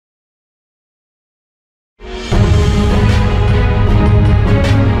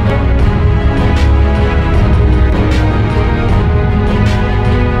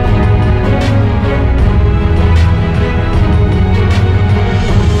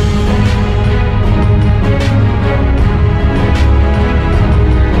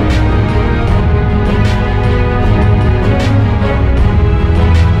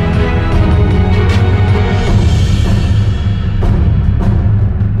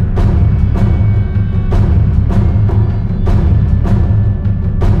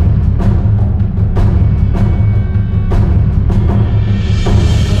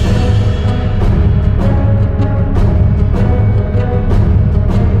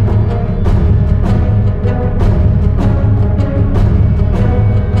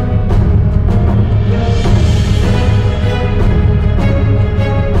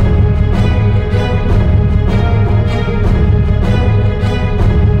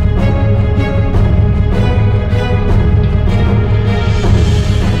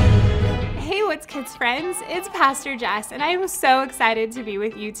Pastor Jess, and I am so excited to be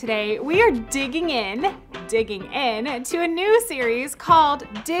with you today. We are digging in to a new series called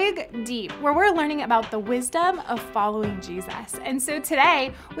Dig Deep, where we're learning about the wisdom of following Jesus. And so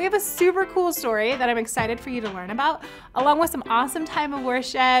today, we have a super cool story that I'm excited for you to learn about, along with some awesome time of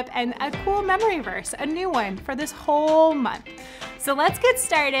worship and a cool memory verse, a new one for this whole month. So let's get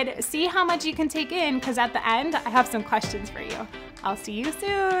started, see how much you can take in, because at the end, I have some questions for you. I'll see you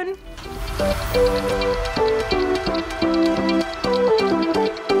soon.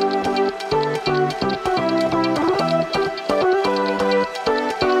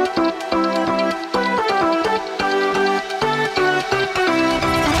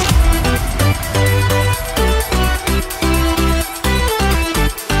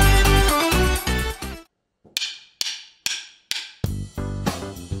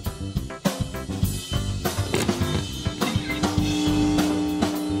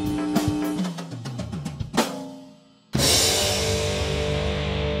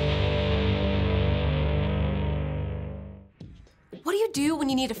 What do you do when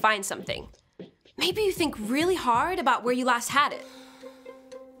you need to find something? Maybe you think really hard about where you last had it.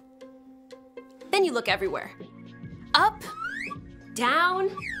 Then you look everywhere. Up,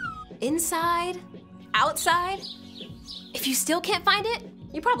 down, inside, outside. If you still can't find it,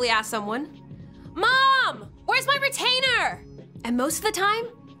 you probably ask someone, "Mom, where's my retainer?" And most of the time,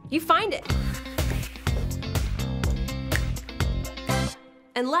 you find it.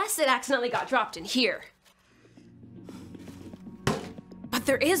 Unless it accidentally got dropped in here. But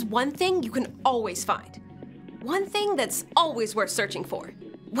there is one thing you can always find. One thing that's always worth searching for.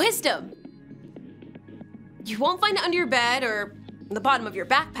 Wisdom. You won't find it under your bed or the bottom of your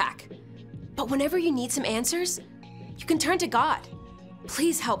backpack. But whenever you need some answers, you can turn to God.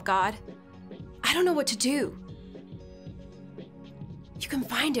 Please help, God. I don't know what to do. You can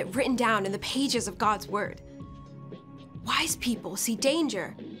find it written down in the pages of God's Word. Wise people see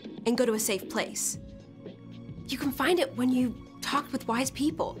danger and go to a safe place. You can find it when you talk with wise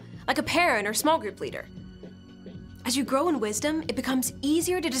people, like a parent or small group leader. As you grow in wisdom, it becomes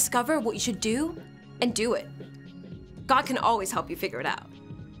easier to discover what you should do and do it. God can always help you figure it out.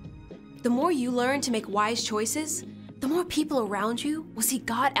 The more you learn to make wise choices, the more people around you will see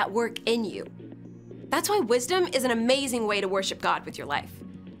God at work in you. That's why wisdom is an amazing way to worship God with your life.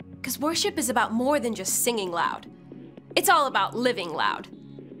 Because worship is about more than just singing loud. It's all about living loud.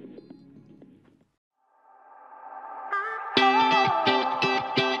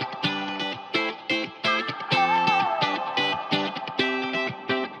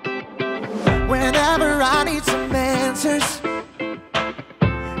 Whenever I need some answers,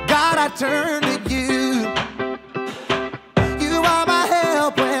 God, I turn to you. You are my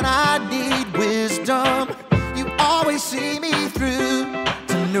help when I need wisdom. You always see me through.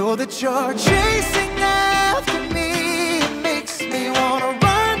 To know that you're chasing after me, it makes me wanna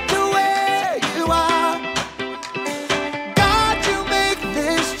run to where you are. God, you make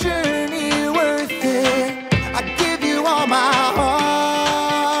this journey worth it. I give you all my heart.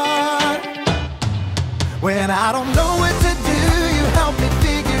 When I don't know what to do, you help me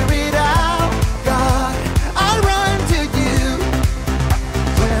figure it out. God, I run to you.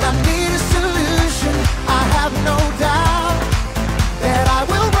 When I need a solution, I have no doubt that I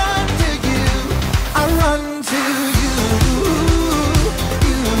will run to you. I run to you.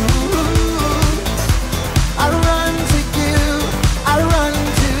 I run to you. I run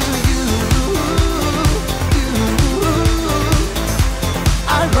to you.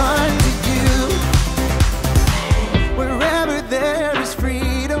 I run to you. Wherever there is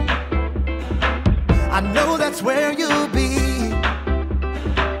freedom, I know that's where you'll be.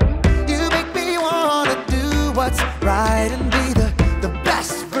 You make me wanna do what's right and be the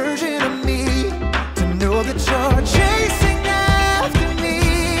best version of me. To know that you're chasing after me,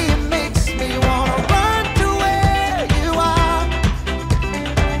 it makes me wanna run to where you are.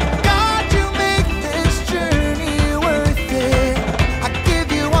 God, you make this journey worth it. I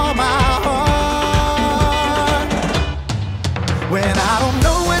give you all my heart. When I don't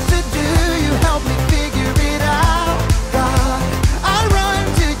know what to do, you help me figure it out. God, I run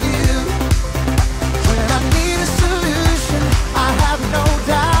to you. When I need a solution,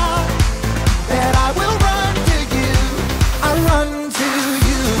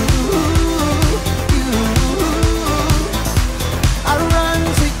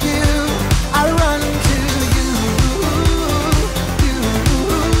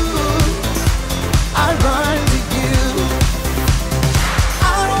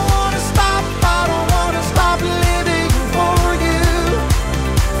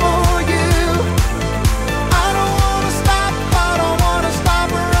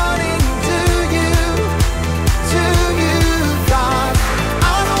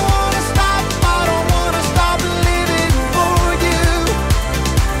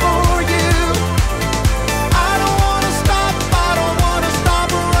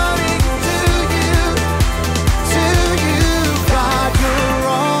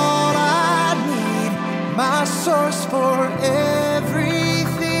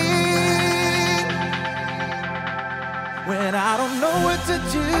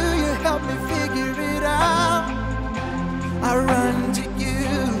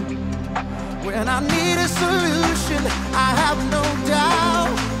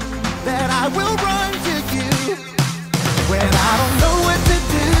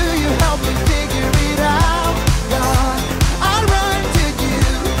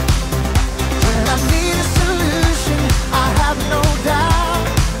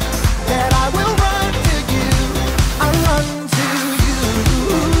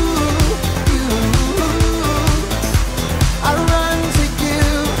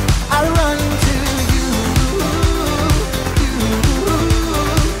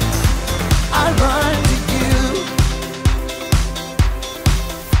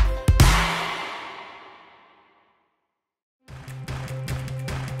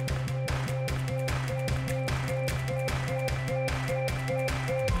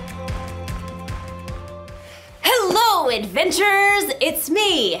 adventurers, it's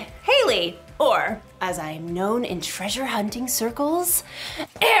me, Haley, or as I'm known in treasure hunting circles,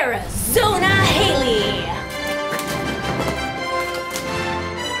 Arizona Haley.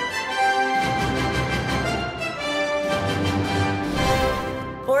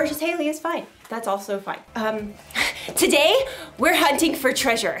 Or just Haley is fine. That's also fine. Today, we're hunting for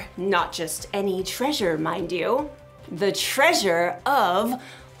treasure. Not just any treasure, mind you. The treasure of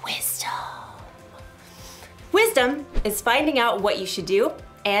wisdom. Wisdom is finding out what you should do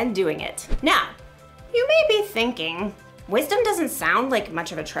and doing it. Now, you may be thinking, wisdom doesn't sound like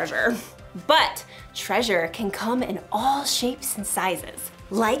much of a treasure, but treasure can come in all shapes and sizes.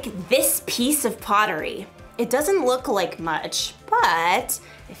 Like this piece of pottery. It doesn't look like much, but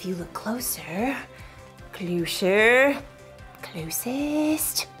if you look closer,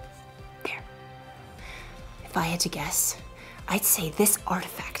 closest, there. If I had to guess, I'd say this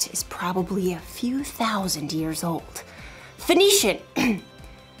artifact is probably a few thousand years old. Phoenician,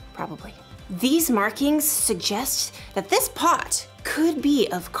 probably. These markings suggest that this pot could be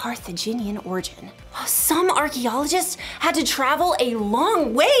of Carthaginian origin. Some archaeologists had to travel a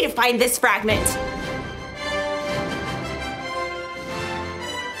long way to find this fragment.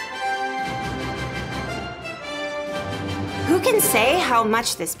 Who can say how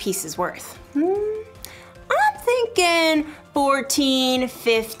much this piece is worth? I'm thinking 14,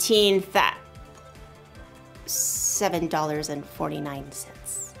 15, $7.49.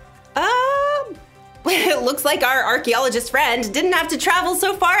 It looks like our archaeologist friend didn't have to travel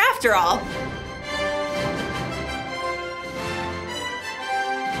so far after all.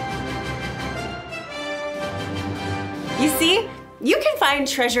 You see, you can find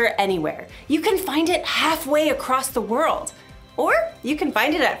treasure anywhere. You can find it halfway across the world. Or you can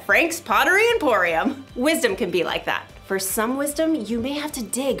find it at Frank's Pottery Emporium. Wisdom can be like that. For some wisdom, you may have to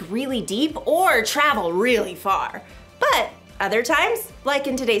dig really deep or travel really far. But other times, like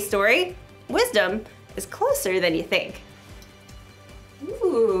in today's story, wisdom is closer than you think.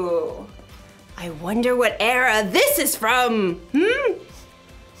 Ooh, I wonder what era this is from,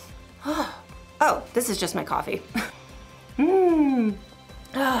 Oh, this is just my coffee.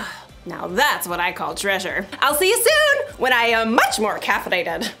 Now that's what I call treasure. I'll see you soon when I am much more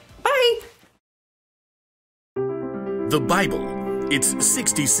caffeinated. Bye. The Bible. It's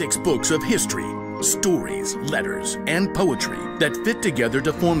 66 books of history, stories, letters, and poetry that fit together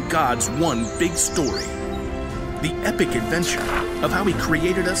to form God's one big story. The epic adventure of how He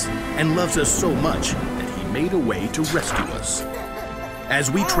created us and loves us so much that He made a way to rescue us.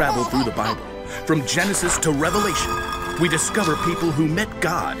 As we travel through the Bible, from Genesis to Revelation, we discover people who met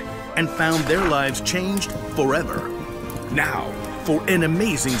God and found their lives changed forever. Now, for an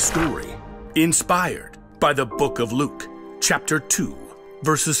amazing story, inspired by the book of Luke, chapter 2,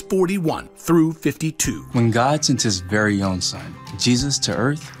 verses 41 through 52. When God sent His very own Son, Jesus, to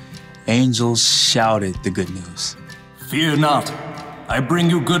earth, angels shouted the good news. Fear not, I bring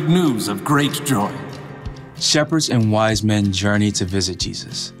you good news of great joy. Shepherds and wise men journeyed to visit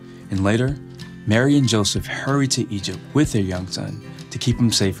Jesus, and later, Mary and Joseph hurried to Egypt with their young son to keep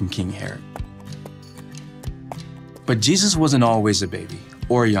him safe from King Herod. But Jesus wasn't always a baby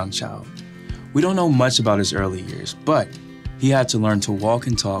or a young child. We don't know much about his early years, but he had to learn to walk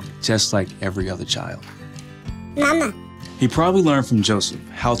and talk just like every other child. Mama. He probably learned from Joseph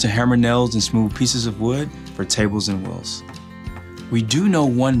how to hammer nails and smooth pieces of wood for tables and wheels. We do know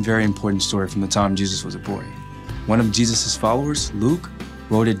one very important story from the time Jesus was a boy. One of Jesus' followers, Luke,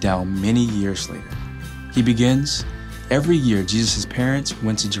 wrote it down many years later. He begins, every year Jesus' parents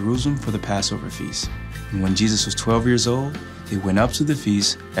went to Jerusalem for the Passover feast. And when Jesus was 12 years old, they went up to the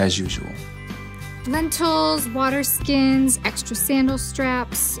feast as usual. Lentils, water skins, extra sandal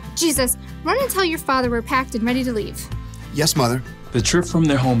straps. Jesus, run and tell your father we're packed and ready to leave. Yes, Mother. The trip from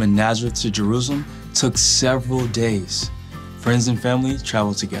their home in Nazareth to Jerusalem took several days. Friends and family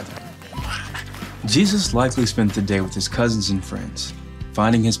traveled together. Jesus likely spent the day with his cousins and friends,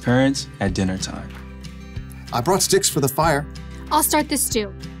 finding his parents at dinner time. I brought sticks for the fire. I'll start this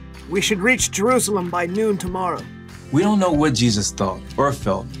stew. We should reach Jerusalem by noon tomorrow. We don't know what Jesus thought or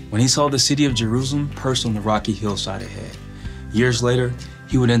felt when he saw the city of Jerusalem perched on the rocky hillside ahead. Years later,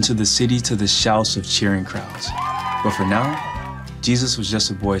 he would enter the city to the shouts of cheering crowds. But for now, Jesus was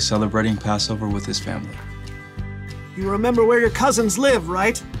just a boy celebrating Passover with his family. You remember where your cousins live,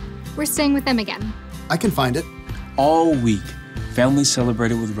 right? We're staying with them again. I can find it. All week, families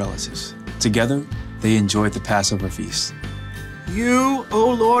celebrated with relatives. Together, they enjoyed the Passover feast. You, O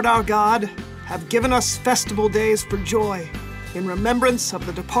Lord our God, have given us festival days for joy, in remembrance of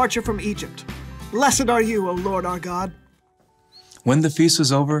the departure from Egypt. Blessed are you, O Lord our God. When the feast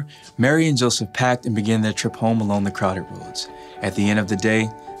was over, Mary and Joseph packed and began their trip home along the crowded roads. At the end of the day,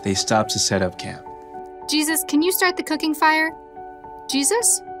 they stopped to set up camp. Jesus, can you start the cooking fire?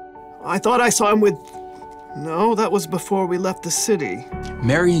 Jesus? I thought I saw him with... No, that was before we left the city.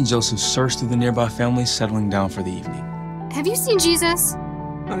 Mary and Joseph searched through the nearby families, settling down for the evening. Have you seen Jesus?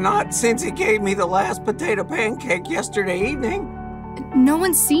 Not since he gave me the last potato pancake yesterday evening. No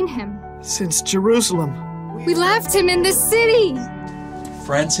one's seen him. Since Jerusalem. We left him in the city.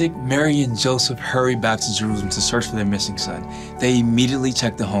 Frantic, Mary and Joseph hurried back to Jerusalem to search for their missing son. They immediately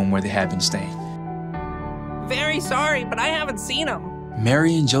checked the home where they had been staying. Very sorry, but I haven't seen him.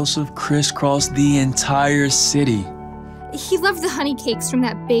 Mary and Joseph crisscrossed the entire city. He loved the honey cakes from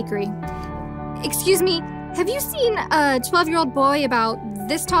that bakery. Excuse me, have you seen a 12-year-old boy about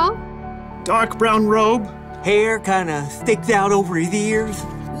this tall? Dark brown robe. Hair kinda sticks out over his ears.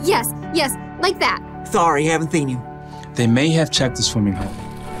 Yes, like that. Sorry, haven't seen him. They may have checked the swimming hole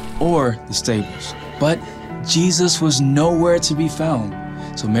or the stables, but Jesus was nowhere to be found.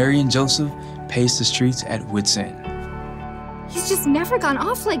 So Mary and Joseph paced the streets at wit's end. He's just never gone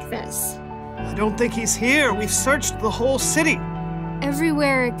off like this. I don't think he's here. We've searched the whole city.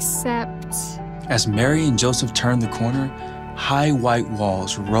 Everywhere except... As Mary and Joseph turned the corner, high white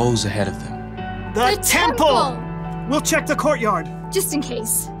walls rose ahead of them. The temple! We'll check the courtyard. Just in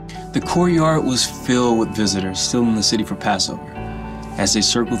case. The courtyard was filled with visitors still in the city for Passover. As they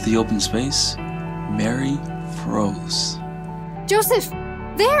circled the open space, Mary froze. Joseph,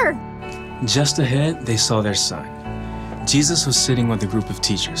 there! Just ahead, they saw their son. Jesus was sitting with a group of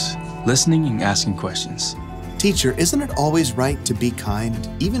teachers, listening and asking questions. Teacher, isn't it always right to be kind,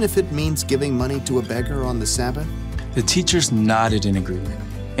 even if it means giving money to a beggar on the Sabbath? The teachers nodded in agreement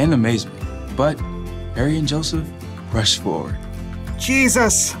and amazement, but Mary and Joseph rushed forward.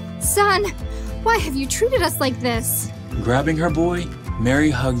 Jesus! Son, why have you treated us like this? Grabbing her boy, Mary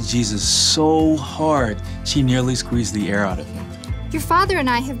hugged Jesus so hard she nearly squeezed the air out of him. Your father and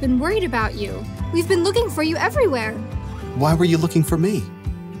I have been worried about you. We've been looking for you everywhere. Why were you looking for me?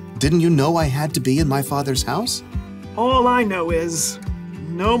 Didn't you know I had to be in my father's house? All I know is,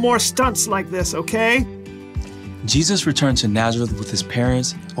 no more stunts like this, okay? Jesus returned to Nazareth with his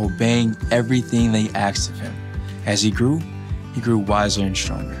parents, obeying everything they asked of him. As he grew wiser and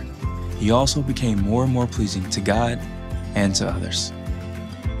stronger. He also became more and more pleasing to God and to others.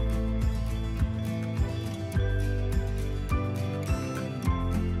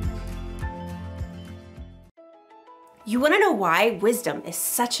 You want to know why wisdom is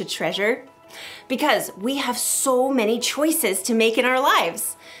such a treasure? Because we have so many choices to make in our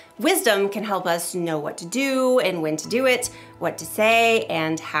lives. Wisdom can help us know what to do and when to do it, what to say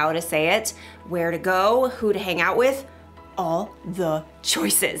and how to say it, where to go, who to hang out with, all the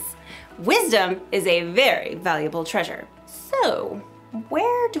choices. Wisdom is a very valuable treasure. So,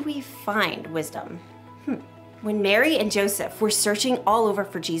 where do we find wisdom? When Mary and Joseph were searching all over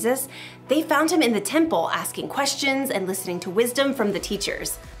for Jesus, they found him in the temple asking questions and listening to wisdom from the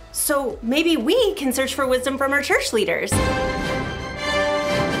teachers. So maybe we can search for wisdom from our church leaders.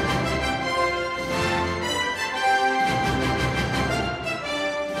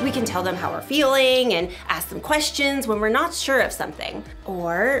 We can tell them how we're feeling and ask them questions when we're not sure of something.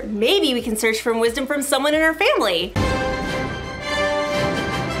 Or maybe we can search for wisdom from someone in our family.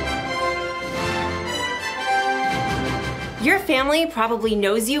 Your family probably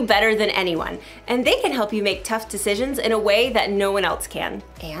knows you better than anyone, and they can help you make tough decisions in a way that no one else can.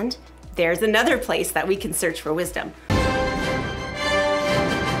 And there's another place that we can search for wisdom.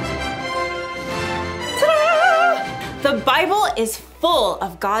 Ta-da! The Bible is full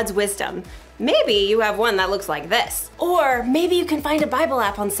of God's wisdom. Maybe you have one that looks like this. Or maybe you can find a Bible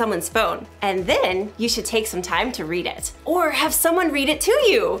app on someone's phone, and then you should take some time to read it. Or have someone read it to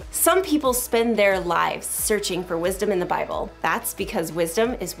you. Some people spend their lives searching for wisdom in the Bible. That's because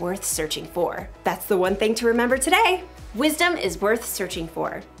wisdom is worth searching for. That's the one thing to remember today. Wisdom is worth searching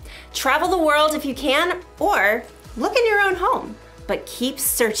for. Travel the world if you can, or look in your own home. But keep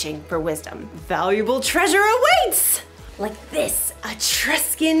searching for wisdom. Valuable treasure awaits! Like this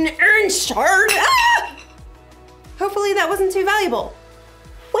Etruscan urn shard. Ah! Hopefully that wasn't too valuable.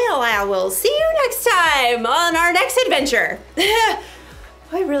 Well, I will see you next time on our next adventure.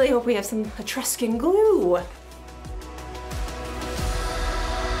 I really hope we have some Etruscan glue.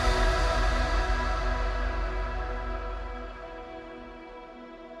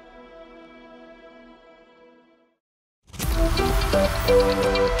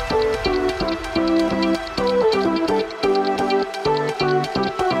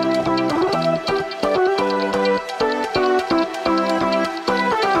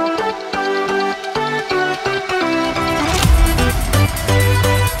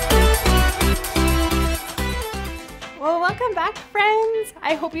 back, friends.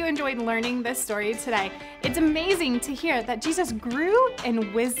 I hope you enjoyed learning this story today. It's amazing to hear that Jesus grew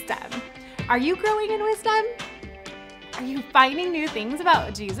in wisdom. Are you growing in wisdom? Are you finding new things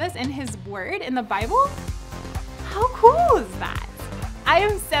about Jesus and his word in the Bible? How cool is that? I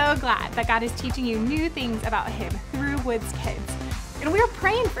am so glad that God is teaching you new things about him through Woods Kids. And we're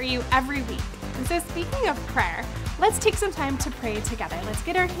praying for you every week. And so speaking of prayer, let's take some time to pray together. Let's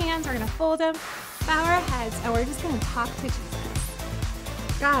get our hands, we're gonna fold them, bow our heads, and we're just gonna talk to Jesus.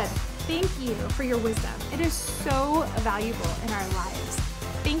 God, thank you for your wisdom. It is so valuable in our lives.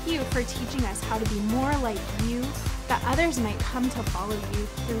 Thank you for teaching us how to be more like you, that others might come to follow you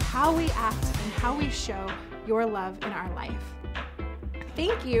through how we act and how we show your love in our life.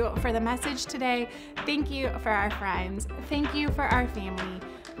 Thank you for the message today. Thank you for our friends. Thank you for our family.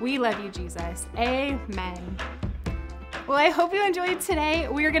 We love you, Jesus. Amen. Well, I hope you enjoyed today.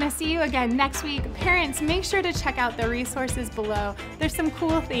 We are going to see you again next week. Parents, make sure to check out the resources below. There's some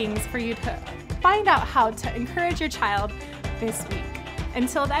cool things for you to find out how to encourage your child this week.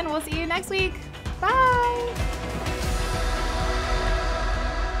 Until then, we'll see you next week. Bye.